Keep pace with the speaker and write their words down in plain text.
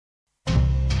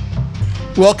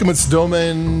Welcome, it's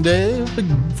Domain Dave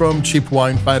from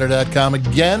CheapWineFinder.com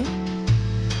again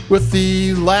with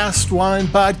the last wine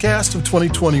podcast of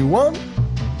 2021.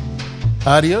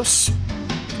 Adios,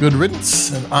 good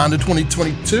riddance, and on to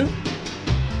 2022.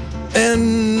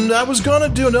 And I was going to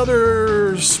do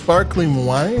another sparkling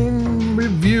wine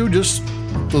review, just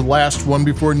the last one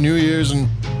before New Year's, and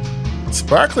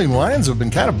sparkling wines have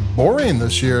been kind of boring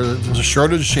this year. There's a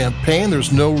shortage of champagne.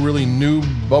 There's no really new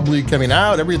bubbly coming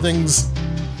out. Everything's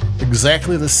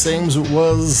exactly the same as it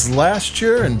was last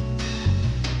year. And,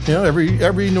 you know,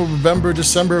 every November,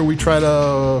 December, we try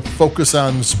to focus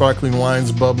on sparkling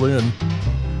wines, bubbly,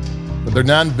 but they're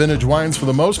non-vintage wines for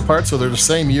the most part, so they're the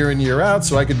same year in, year out.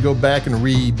 So I could go back and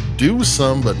redo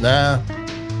some, but nah.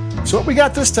 So what we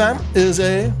got this time is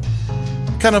a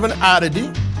kind of an oddity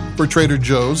for Trader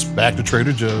Joe's. Back to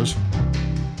Trader Joe's.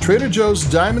 Trader Joe's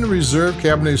Diamond Reserve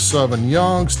Cabernet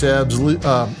Sauvignon,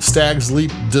 Stag's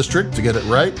Leap District, to get it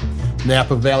right,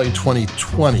 Napa Valley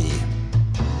 2020.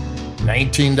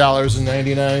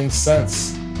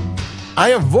 $19.99. I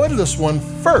avoided this one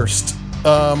first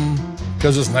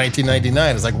because it's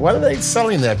 $19.99. It's like, what are they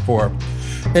selling that for?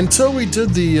 Until we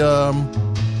did the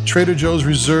Trader Joe's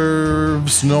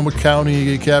Reserve Sonoma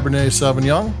County Cabernet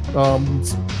Sauvignon.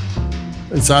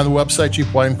 It's on the website,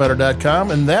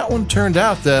 CheapWineFinder.com, and that one turned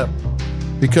out that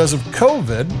because of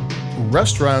COVID,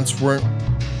 restaurants weren't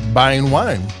buying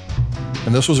wine.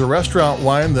 And this was a restaurant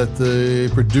wine that the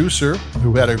producer,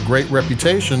 who had a great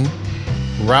reputation,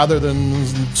 rather than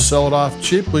sell it off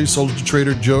cheaply, sold it to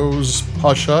Trader Joe's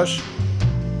hush hush.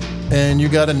 And you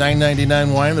got a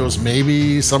 $9.99 wine that was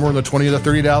maybe somewhere in the $20 to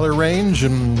 $30 range,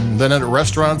 and then at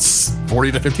restaurants,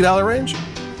 $40 to $50 range.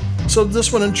 So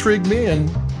this one intrigued me, and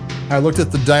I looked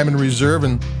at the Diamond Reserve,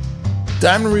 and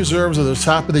Diamond Reserves are the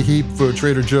top of the heap for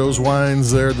Trader Joe's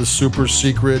wines. They're the super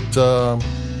secret.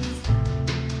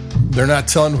 They're not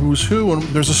telling who's who, and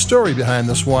there's a story behind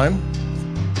this wine.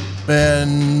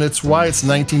 And it's why it's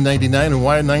 $19.99 and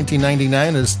why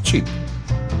 $19.99 is cheap.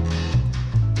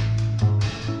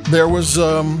 There was,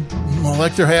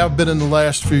 like there have been in the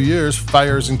last few years,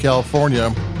 fires in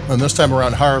California, and this time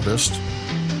around harvest.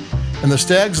 And the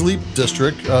Stag's Leap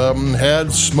District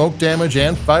had smoke damage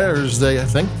and fires. I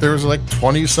think there was like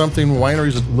 20-something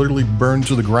wineries that literally burned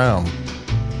to the ground.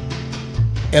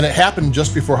 And it happened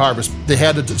just before harvest. They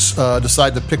had to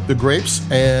decide to pick the grapes,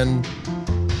 and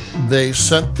they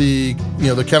sent the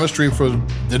chemistry for,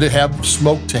 did it have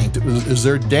smoke taint? Is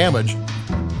there damage?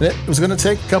 And it was going to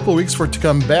take a couple of weeks for it to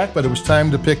come back, but it was time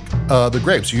to pick the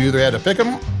grapes. You either had to pick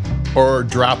them or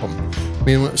drop them. I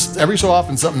mean, every so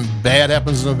often something bad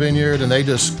happens in a vineyard, and they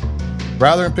just,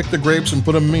 rather than pick the grapes and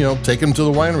put them, take them to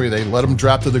the winery, they let them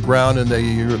drop to the ground, and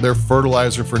they're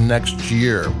fertilizer for next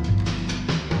year.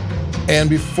 And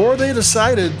before they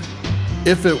decided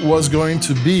if it was going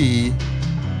to be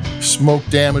smoke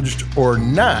damaged or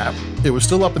not, it was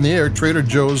still up in the air. Trader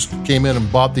Joe's came in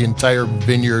and bought the entire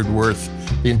vineyard worth,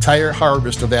 the entire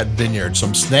harvest of that vineyard.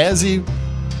 Some snazzy,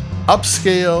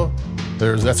 upscale.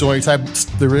 That's the only type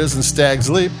there is in Stag's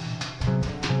Leap.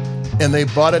 And they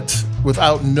bought it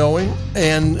without knowing.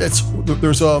 And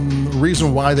there's a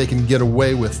reason why they can get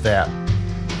away with that.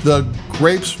 The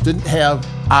grapes didn't have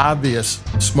obvious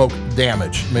smoke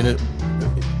damage. I mean,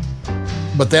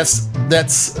 but that's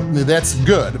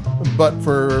good. But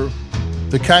for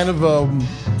the kind of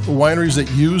wineries that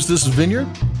use this vineyard,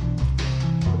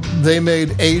 they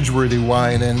made age-worthy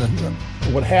wine. And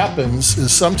what happens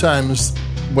is sometimes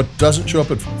what doesn't show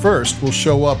up at first will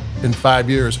show up in 5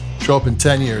 years, show up in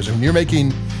 10 years. And when you're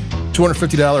making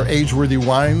 $250 age-worthy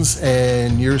wines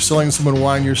and you're selling someone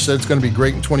wine you said it's going to be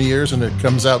great in 20 years and it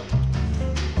comes out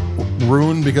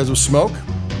ruined because of smoke,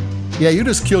 yeah, you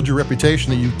just killed your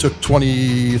reputation that you took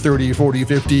 20, 30, 40,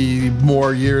 50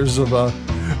 more years of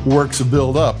work to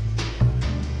build up.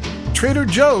 Trader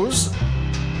Joe's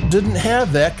didn't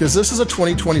have that because this is a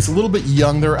 2020. It's a little bit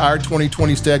young. There are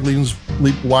 2020 Stag Leap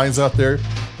wines out there,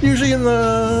 usually in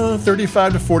the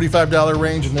 $35 to $45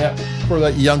 range, and that for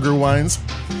that younger wines,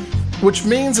 which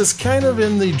means it's kind of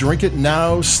in the drink it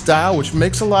now style, which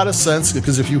makes a lot of sense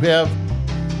because if you have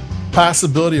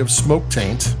possibility of smoke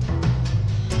taint,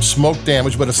 smoke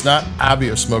damage, but it's not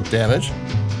obvious smoke damage,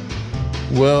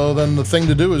 well, then the thing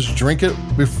to do is drink it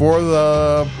before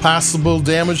the possible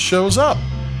damage shows up,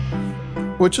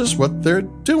 which is what they're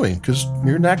doing, because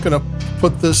you're not going to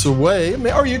put this away. I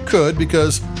mean, or you could,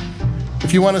 because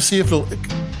if you want to see if it'll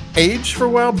age for a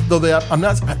while, though I'm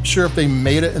not sure if they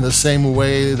made it in the same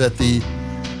way that the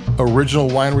original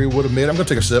winery would have made it. I'm going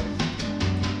to take a sip.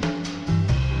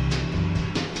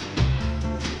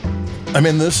 I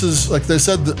mean, this is, like they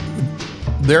said,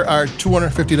 there are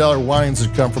 $250 wines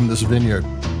that come from this vineyard.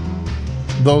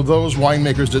 Though those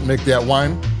winemakers didn't make that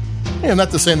wine, and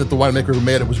not to say that the winemaker who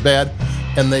made it was bad,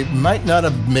 and they might not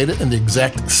have made it in the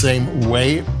exact same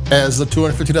way as the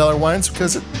 $250 wines,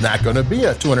 because it's not going to be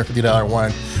a $250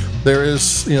 wine. There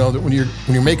is, when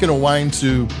you're making a wine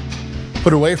to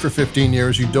put away for 15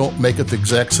 years, you don't make it the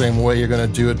exact same way you're going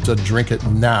to do it to drink it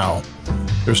now.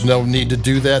 There's no need to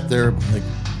do that.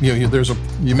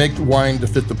 You make wine to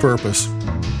fit the purpose.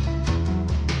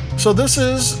 So this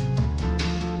is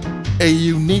a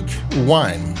unique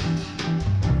wine.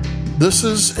 This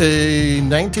is a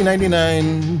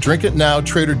 1999 Drink It Now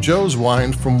Trader Joe's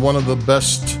wine from one of the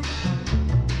best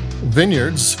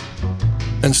vineyards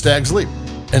in Stag's Leap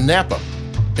in Napa.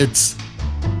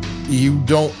 You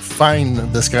don't find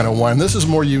this kind of wine. This is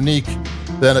more unique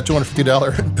than a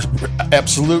 $250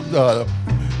 absolute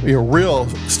real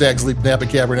Stag's Leap Napa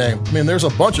Cabernet. I mean, there's a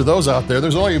bunch of those out there.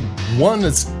 There's only one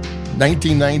that's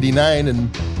 1999 and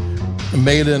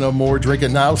made in a more Drink It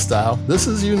Now style. This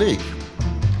is unique.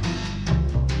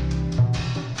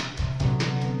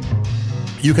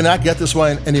 You cannot get this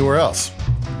wine anywhere else.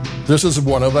 This is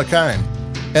one of a kind.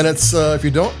 And it's if you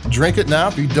don't drink it now,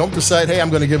 if you don't decide, hey, I'm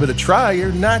going to give it a try,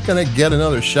 you're not going to get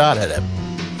another shot at it.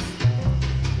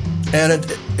 And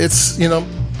it's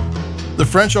the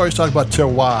French always talk about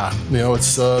terroir.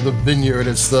 It's the vineyard.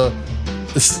 It's the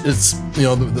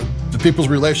people's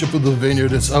relationship with the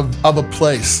vineyard. It's of a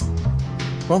place.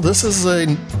 Well, this is a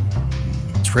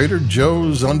Trader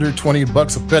Joe's under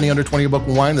 $20, a penny under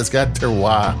 $20 wine that's got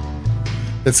terroir.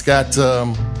 It's got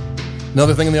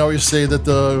another thing they always say, that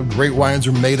the great wines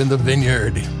are made in the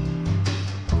vineyard.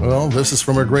 Well, this is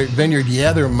from a great vineyard.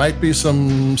 Yeah, there might be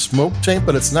some smoke taint,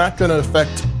 but it's not going to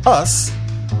affect us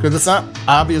because it's not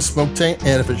obvious smoke taint.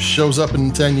 And if it shows up in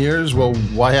 10 years, well,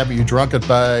 why haven't you drunk it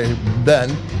by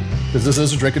then? Because this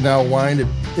is a Drink It Now wine.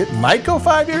 It might go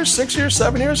 5 years, 6 years,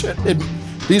 7 years.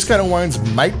 These kind of wines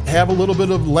might have a little bit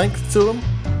of length to them.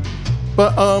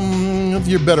 But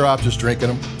you're better off just drinking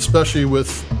them, especially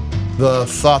with the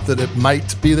thought that it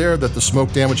might be there, that the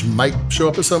smoke damage might show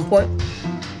up at some point.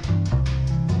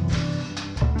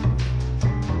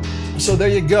 So there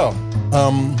you go.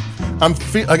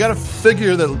 I got to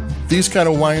figure that these kind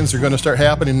of wines are going to start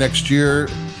happening next year.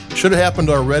 Should have happened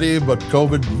already, but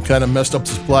COVID kind of messed up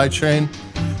the supply chain.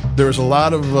 There was a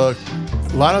lot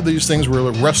of these things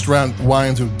were restaurant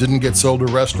wines who didn't get sold to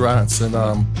restaurants, and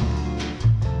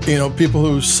people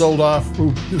who sold off,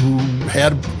 who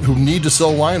need to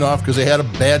sell wine off because they had a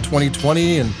bad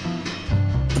 2020 and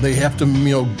they have to,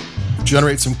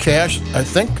 generate some cash. I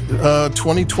think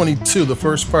 2022, the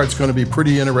first part's going to be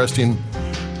pretty interesting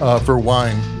for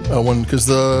wine, because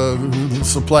the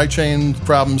supply chain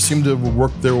problems seem to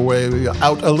work their way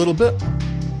out a little bit.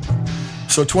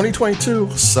 So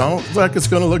 2022 sounds like it's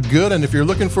going to look good. And if you're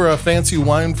looking for a fancy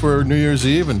wine for New Year's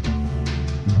Eve and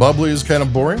bubbly is kind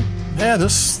of boring, yeah,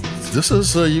 this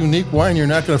is a unique wine you're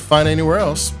not going to find anywhere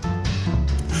else.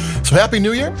 So Happy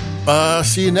New Year.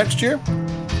 See you next year.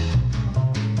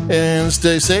 And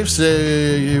stay safe,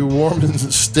 stay warm, and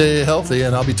stay healthy.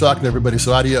 And I'll be talking to everybody.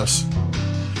 So adios.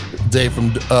 Dave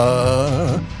from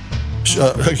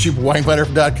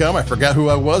cheapwinefinder.com. I forgot who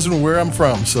I was and where I'm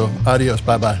from. So adios.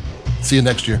 Bye-bye. See you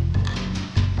next year.